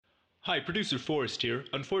Hi, Producer Forrest here.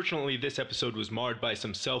 Unfortunately, this episode was marred by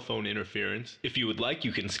some cell phone interference. If you would like,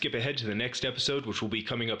 you can skip ahead to the next episode, which will be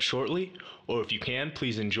coming up shortly. Or if you can,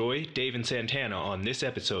 please enjoy Dave and Santana on this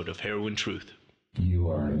episode of Heroin Truth. You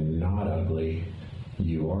are not ugly.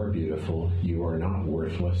 You are beautiful. You are not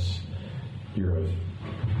worthless. You're of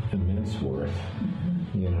immense worth.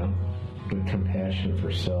 You know? The compassion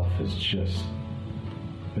for self is just,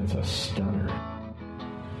 it's a stunner.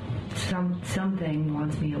 Something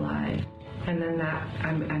wants me alive. And then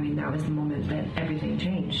that was the moment that everything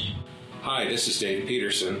changed. Hi, this is Dave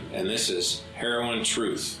Peterson, and this is Heroin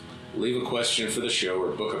Truth. Leave a question for the show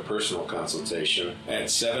or book a personal consultation at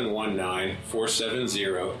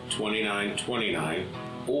 719-470-2929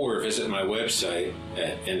 or visit my website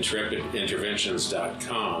at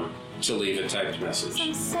intrepidinterventions.com to leave a typed message.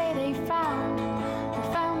 Some say they found the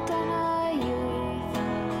fountain of youth.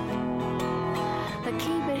 They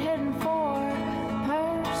keep it hidden for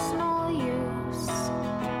personal use.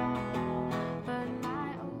 But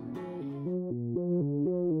my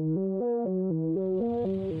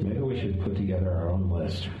Maybe we should put together our own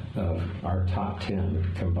list of our top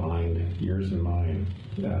 10 combined, yours and mine,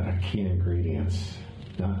 key ingredients.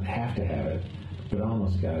 Not have to have it, but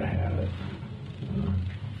almost got to have it.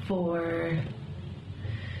 For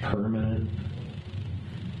Permanent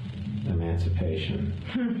emancipation.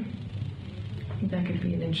 that could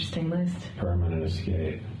be an interesting list. Permanent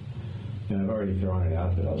escape. And I've already thrown it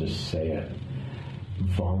out, but I'll just say it.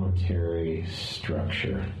 Voluntary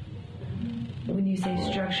structure. When you say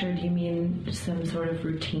structure, do you mean some sort of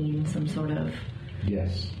routine, some sort of...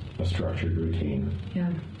 Yes, a structured routine.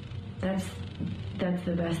 Yeah, that's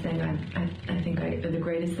the best thing. The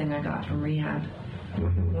greatest thing I got from rehab,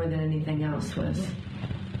 more than anything else, was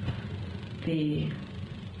the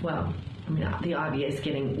obvious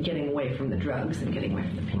getting away from the drugs and getting away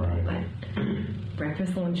from the people. Right. But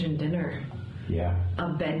breakfast, lunch, and dinner. Yeah. A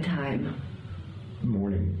bedtime.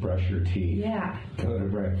 Morning, brush your teeth. Yeah. Go to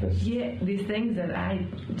breakfast. Yeah, these things that I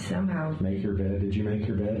somehow... Make your bed. Did you make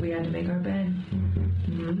your bed? We had to make our bed.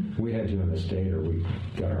 We had to in the state, or we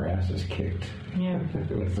got our asses kicked. Yeah.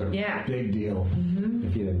 It was a big deal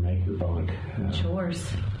if you didn't make your bunk.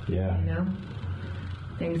 Chores. Yeah. You know?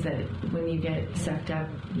 Things that when you get sucked up,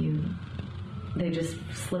 they just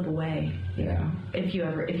slip away. Yeah. If you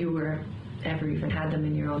ever even had them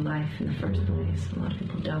in your own life in the first place. A lot of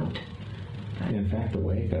people don't. But In fact, the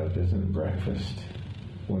wake up isn't breakfast.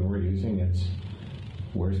 When we're using it,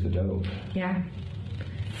 where's the dope? yeah.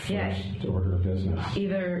 Yeah. First order of business.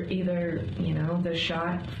 Either the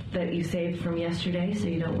shot that you saved from yesterday so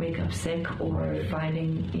you don't wake up sick, or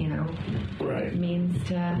finding, means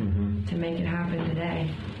to make it happen today.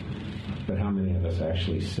 But how many of us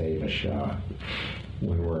actually save a shot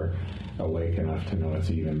when we're awake enough to know it's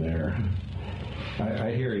even there?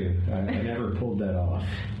 I hear you. I never pulled that off.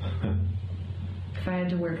 If I had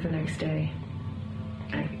to work the next day,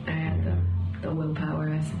 I had the willpower,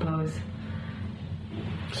 I suppose.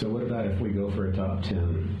 So what about if we go for a top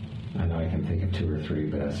 10? I know I can think of 2 or 3,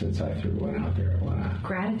 but since I threw one out there, I want to...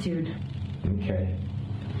 Gratitude. Okay.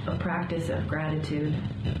 A practice of gratitude.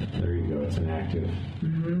 There you go. It's an active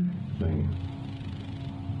thing.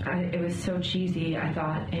 It was so cheesy. I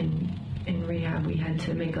thought in rehab we had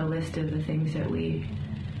to make a list of the things that we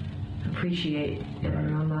appreciate in our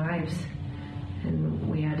own lives. And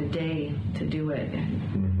we had a day to do it.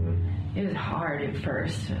 And it was hard at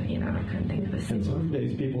first. I couldn't think of a And single... some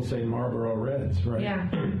days people say Marlboro Reds, right?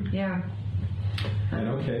 Yeah. And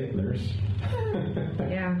okay, there's...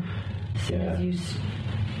 Yeah. As soon as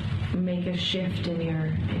you make a shift in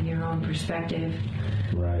your own perspective,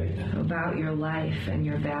 right, about your life and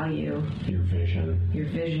your value, your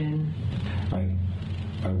vision. I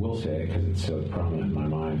will say it because it's so prominent in my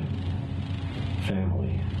mind.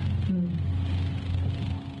 Family.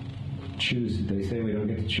 They say we don't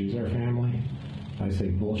get to choose our family. I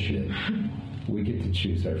say bullshit. We get to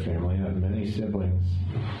choose our family. I have many siblings,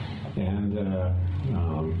 and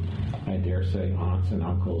I dare say aunts and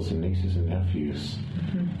uncles and nieces and nephews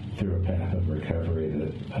through a path of recovery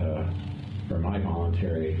that are my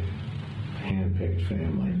voluntary, hand-picked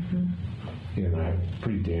family. And I have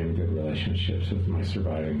pretty damn good relationships with my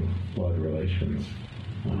surviving blood relations.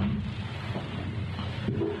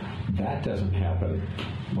 That doesn't happen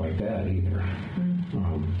like that either.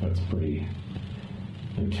 That's pretty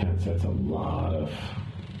intense. That's a lot of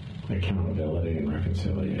accountability and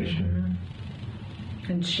reconciliation.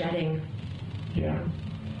 And shedding. Yeah.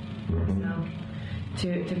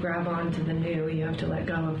 So to grab onto the new, you have to let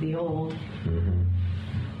go of the old.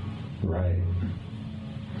 Right.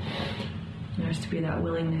 There has to be that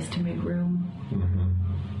willingness to make room.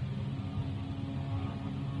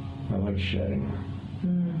 I like shedding.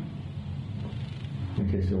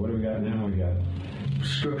 Okay, so what do we got now? We got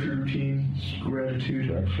structured routine, gratitude,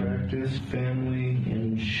 practice, family,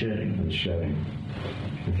 and shedding.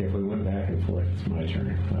 Okay, if we went back and forth, it's my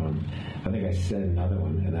turn. I think I said another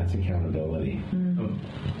one, and that's accountability.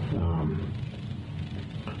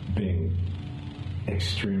 Being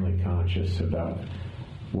extremely conscious about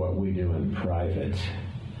what we do in private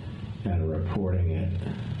and reporting it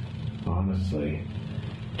honestly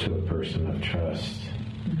to a person of trust.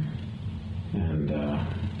 And I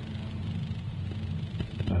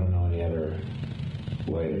don't know any other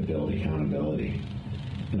way to build accountability.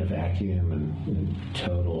 In a vacuum and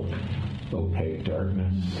total opaque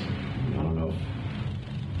darkness, I don't know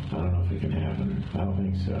if it can happen. I don't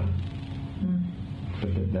think so.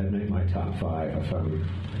 But that'd make my top 5 if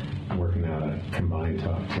I'm working out a combined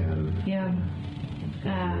top 10. Yeah.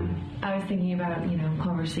 I was thinking about,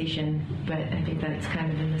 conversation, but I think that's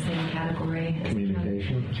kind of in the same category.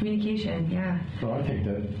 Communication? Communication, yeah. Well, I think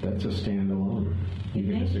that's a standalone. You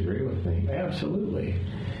can disagree with me. Absolutely.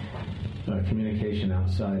 Communication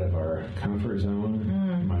outside of our comfort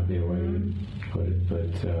zone might be a way to put it,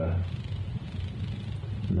 but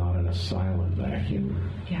not in a silent vacuum.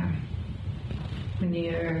 Yeah.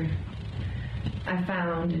 I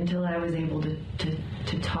found until I was able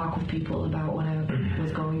to talk with people about what I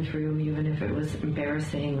was going through, even if it was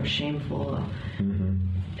embarrassing or shameful,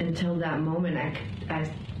 until that moment,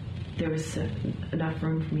 there was enough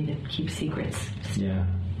room for me to keep secrets. Yeah.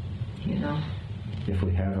 If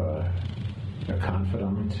we have a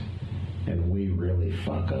confidant and we really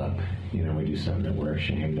fuck up, we do something that we're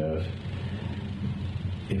ashamed of,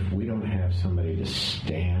 if we don't have somebody to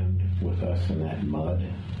stand with us in that mud,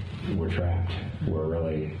 we're trapped. We're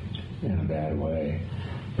really in a bad way.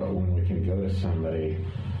 But when we can go to somebody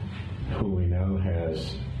who we know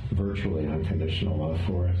has virtually unconditional love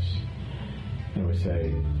for us, and we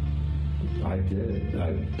say, I did it,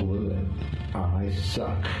 I blew it, I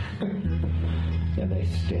suck, and they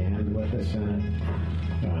stand with us in it,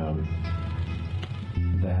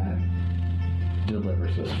 that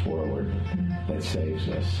delivers us forward. That saves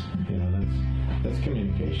us. That's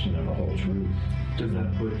communication of a whole truth. Does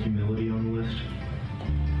that put humility on the list?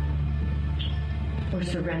 Or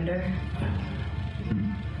surrender?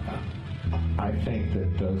 I think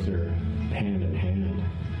that those are hand in hand.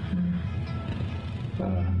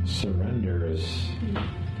 Surrender is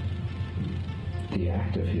the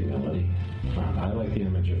act of humility. I like the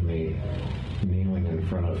image of me kneeling in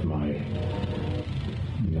front of my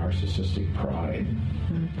narcissistic pride.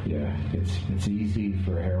 Yeah, it's easy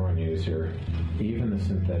for a heroin user, even the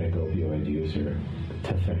synthetic opioid user,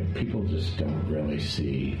 to think people just don't really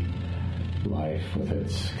see life with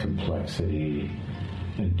its complexity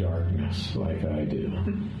and darkness like I do.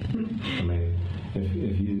 I mean, if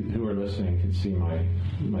you who are listening could see my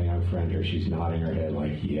young friend here, she's nodding her head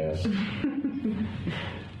like yes.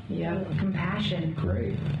 Yeah, compassion.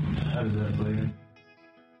 Great. How does that play in?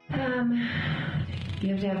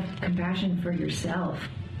 You have to have compassion for yourself,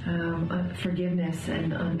 forgiveness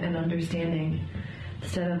and understanding,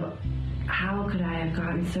 instead of how could I have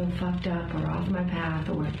gotten so fucked up or off my path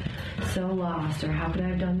or so lost, or how could I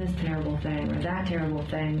have done this terrible thing or that terrible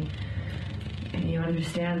thing. And you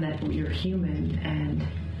understand that you're human and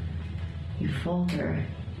you falter.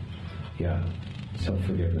 Yeah.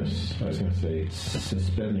 Self-forgiveness. I was going to say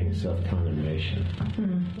suspending self-condemnation.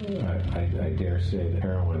 I dare say that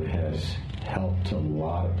heroin has helped a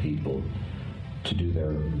lot of people to do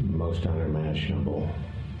their most unimaginable,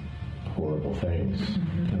 horrible things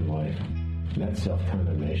in life. That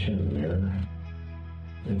self-condemnation in the mirror,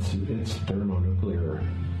 it's thermonuclear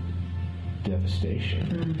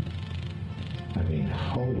devastation. I mean,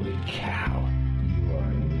 holy cow. You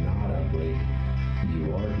are not ugly.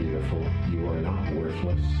 You are beautiful. You are not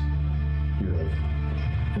worthless. You're of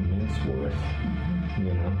immense worth,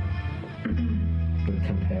 But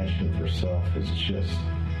compassion for self is just,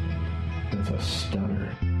 it's a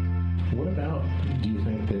stunner. What about, do you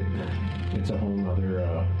think that it's a whole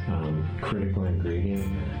other critical ingredient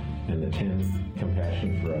in the 10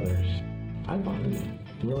 compassion for others? I don't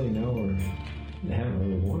really know or haven't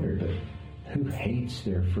really wondered, but who hates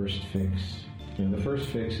their first fix? The first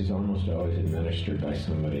fix is almost always administered by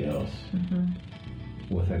somebody else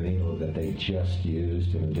with a needle that they just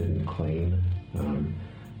used and didn't clean.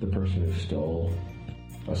 The person who stole,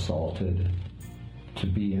 assaulted, to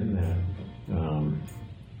be in that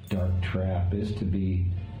dark trap is to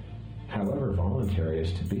be, however voluntary,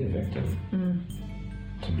 is to be a victim,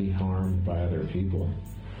 to be harmed by other people.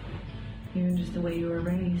 Even just the way you were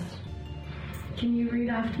raised. Can you read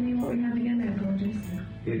off to me what we have again? I apologize.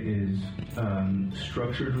 It is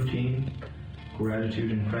structured routine,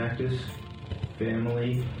 gratitude and practice,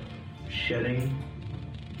 family, shedding,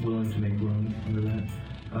 willing to make room under that,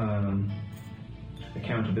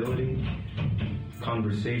 accountability,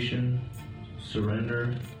 conversation,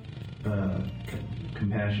 surrender,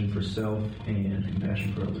 compassion for self, and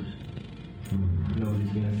compassion for others.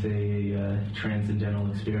 Nobody's going to say a transcendental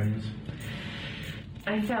experience.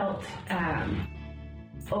 I felt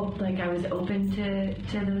like I was open to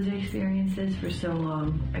those experiences for so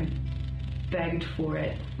long. I begged for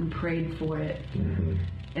it and prayed for it,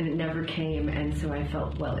 and it never came. And so I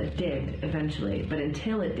felt, well, it did eventually, but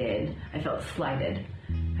until it did, I felt slighted.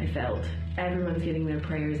 I felt everyone's getting their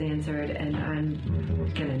prayers answered, and I'm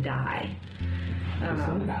gonna die.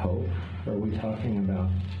 Is that hope? Are we talking about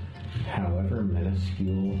however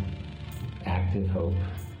minuscule active hope?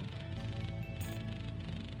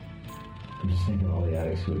 I'm just thinking of all the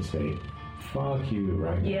addicts who would say, fuck you,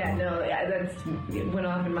 right? Yeah, no, it went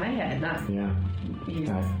off in my head, not... Yeah.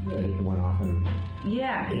 It went off and...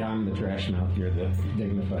 Yeah. Yeah, I'm the trash mouth, you're the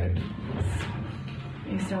dignified. I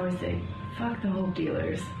used to always say, fuck the hope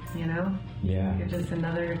dealers, you know? Yeah. You're just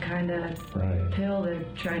another kind of pill they're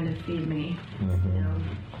trying to feed me, you know?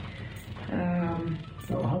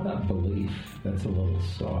 Well, how about belief? That's a little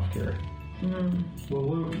softer.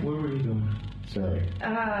 Well, where were you going? Sorry.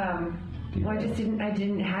 Well, I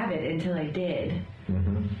didn't have it until I did.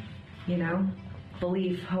 You know?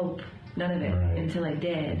 Belief, hope, none of it until I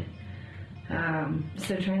did.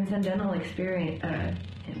 So transcendental experience,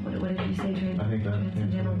 what did you say? I think that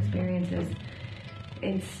Transcendental experiences.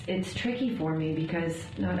 It's tricky for me because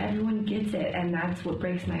not everyone gets it, and that's what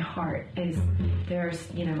breaks my heart is there's,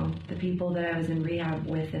 you know, the people that I was in rehab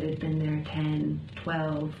with that had been there 10,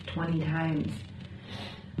 12, 20 times.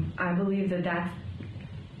 I believe that's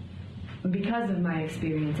because of my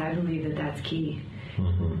experience, I believe that that's key.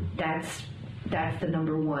 That's the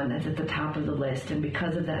number one. That's at the top of the list. And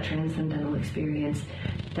because of that transcendental experience,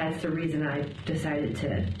 that's the reason I decided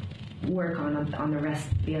to work on the rest,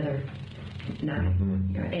 the other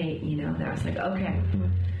 9 or 8. You know, that I was like, okay,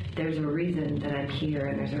 there's a reason that I'm here,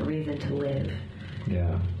 and there's a reason to live.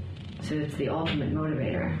 Yeah. So it's the ultimate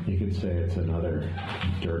motivator. You could say it's another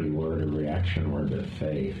dirty word or reaction word to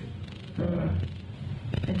faith.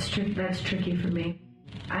 That's tricky for me.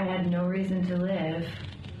 I had no reason to live,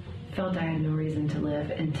 felt I had no reason to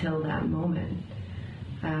live until that moment.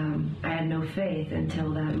 I had no faith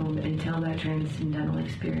until that moment, until that transcendental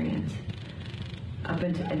experience.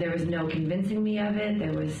 There was no convincing me of it.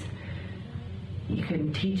 You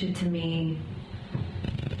couldn't teach it to me.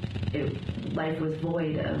 My life was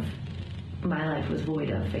void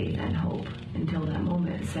of faith and hope until that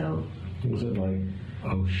moment. So was it like,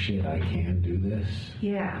 oh shit, I can do this?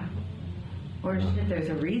 Yeah. Or shit, there's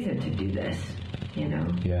a reason to do this, you know?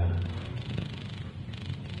 Yeah.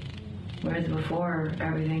 Whereas before,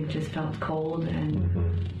 everything just felt cold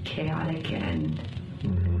and chaotic and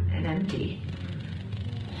empty.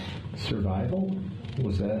 Survival?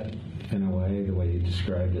 Was that, in a way, the way you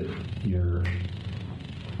described it, your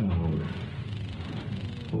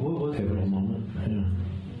What was pivotal moment? Yeah.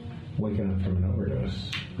 Waking up from an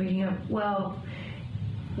overdose. Waking up, well,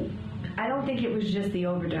 I don't think it was just the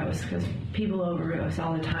overdose, because people overdose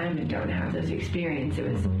all the time and don't have those experiences. It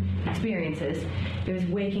was experiences. It was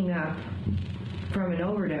waking up from an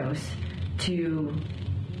overdose to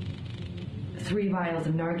 3 vials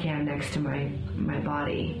of Narcan next to my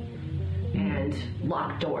body and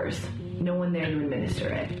locked doors. No one there to administer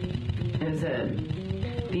it. It was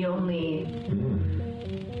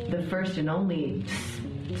the first and only,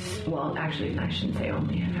 well, actually, I shouldn't say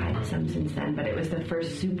only, I've had some since then, but it was the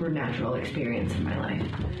first supernatural experience in my life.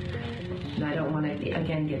 And I don't want to,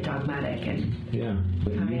 again, get dogmatic and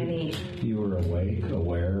you were awake,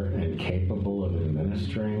 aware, and capable of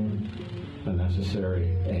administering a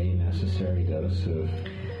necessary dose of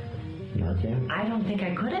Narcan? I don't think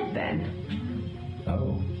I could have been.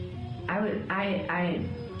 Oh. I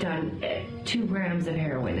had done 2 grams of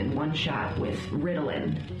heroin in 1 shot with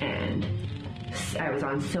Ritalin, and I was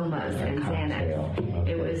on Somas and Xanax.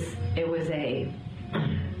 Okay. It was a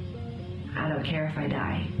I don't care if I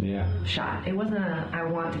die shot. It wasn't a I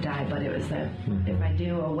want to die, but it was a if I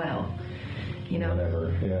do, oh well. You know,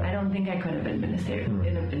 whatever. Yeah. I don't think I could have administered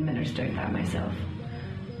that myself.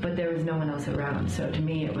 But there was no one else around, so to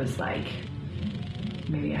me it was like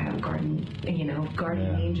maybe I have a guardian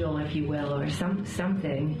angel, if you will, or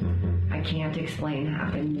something I can't explain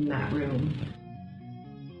happened in that room.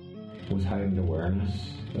 Was heightened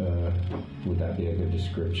awareness, would that be a good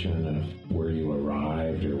description of where you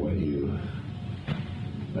arrived or what you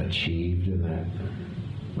achieved in that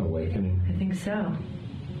awakening? I think so.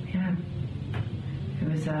 Yeah. It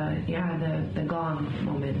was, the gong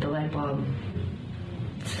moment, the light bulb.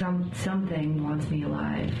 Something wants me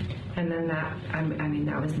alive. And then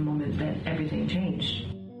that was the moment that everything changed.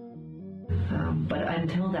 But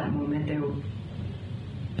until that moment,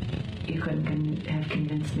 you couldn't have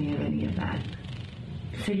convinced me of any of that.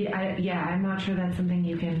 So I'm not sure that's something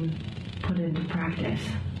you can put into practice,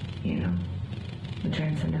 the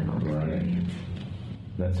transcendental experience.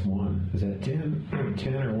 That's one. Is that 10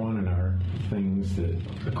 or 1 in our things that...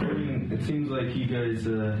 It seems like you guys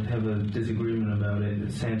have a disagreement about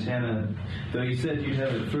it. Santana, though you said you'd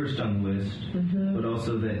have it first on the list, but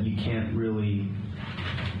also that you can't really,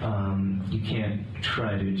 you can't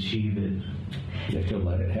try to achieve it. You have to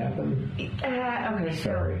let it happen? Okay,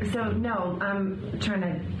 Sorry. So no, I'm trying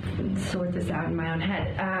to sort this out in my own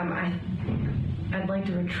head. I'd like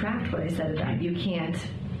to retract what I said about you can't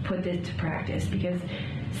put this to practice, because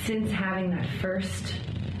since having that first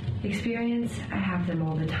experience, I have them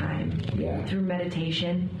all the time. Yeah. Through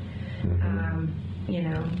meditation,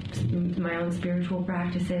 my own spiritual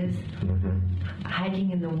practices, hiking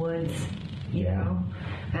in the woods, you know.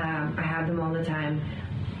 I have them all the time.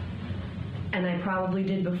 And I probably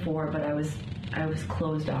did before, but I was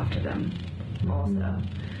closed off to them also.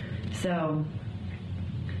 So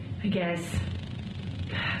I guess,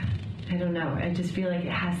 I don't know. I just feel like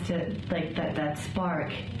it has to, like that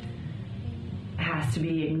spark has to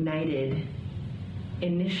be ignited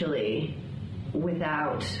initially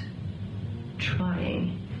without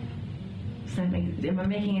trying. Am I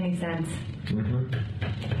making any sense?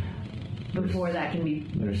 Before that can be...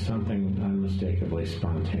 There's something unmistakably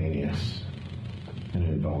spontaneous and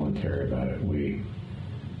involuntary about it. We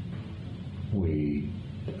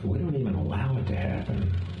don't even allow it to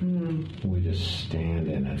happen. We just stand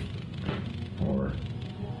in it. Or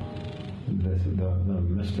the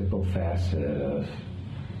mystical facet of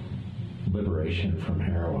liberation from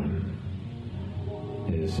heroin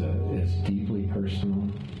is deeply personal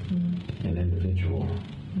and individual.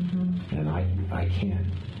 And I can't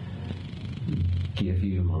give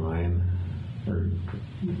you mine, or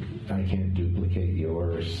I can't duplicate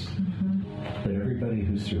yours. But everybody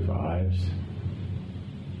who survives,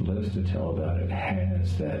 lives to tell about it,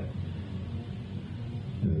 has that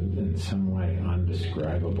in some way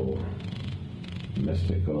undescribable,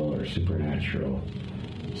 mystical or supernatural,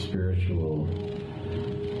 spiritual,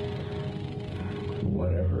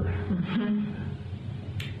 whatever.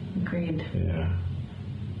 Agreed. Yeah.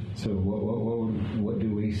 So what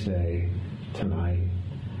do we say tonight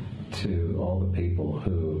to all the people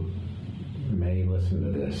who may listen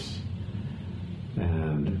to this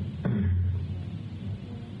and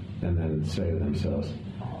then say to themselves,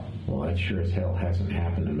 well, that sure as hell hasn't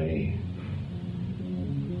happened to me.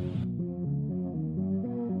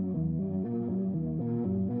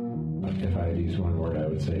 If I had used one word, I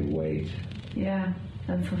would say wait. Yeah,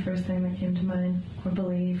 that's the first thing that came to mind. Or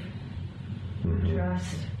believe.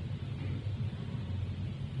 Trust.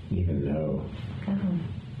 Even know.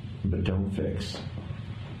 But don't fix.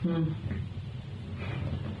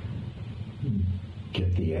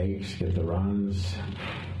 Get the aches, get the runs,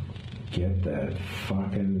 get that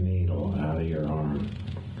fucking needle out of your arm.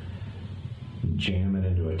 Jam it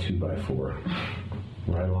into a 2x4.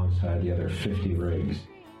 Right alongside the other 50 rigs.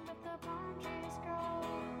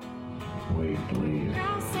 Wait, believe.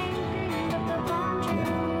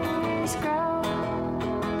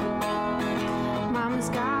 Mama's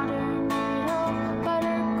got her needle, but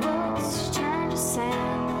her clothes turn to sand.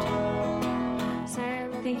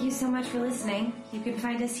 Thank you so much for listening. You can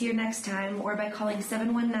find us here next time or by calling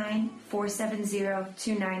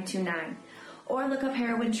 719-470-2929. Or look up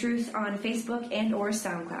Heroin Truth on Facebook and or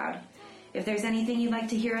SoundCloud. If there's anything you'd like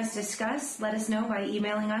to hear us discuss, let us know by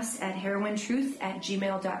emailing us at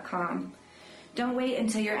herointruth@gmail.com. Don't wait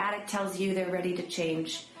until your addict tells you they're ready to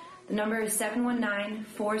change. The number is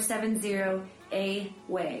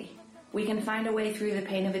 719-470-AWAY. We can find a way through the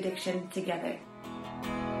pain of addiction together.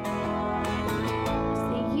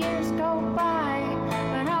 The years go by,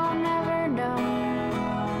 but I'll never know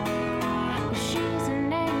if she's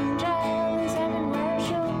an angel, is heaven where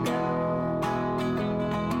she'll go.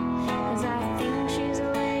 'Cause I think she's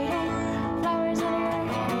waiting, flowers in her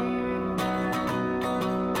hair.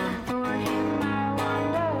 For him, I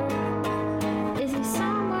wonder, is he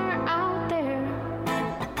somewhere out there?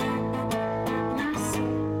 And I say,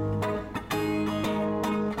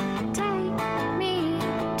 take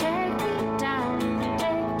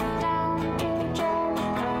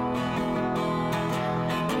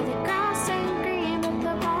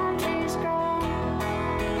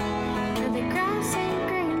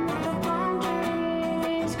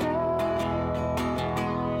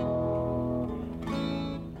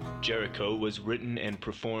Jericho was written and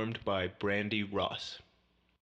performed by Brandi Ross.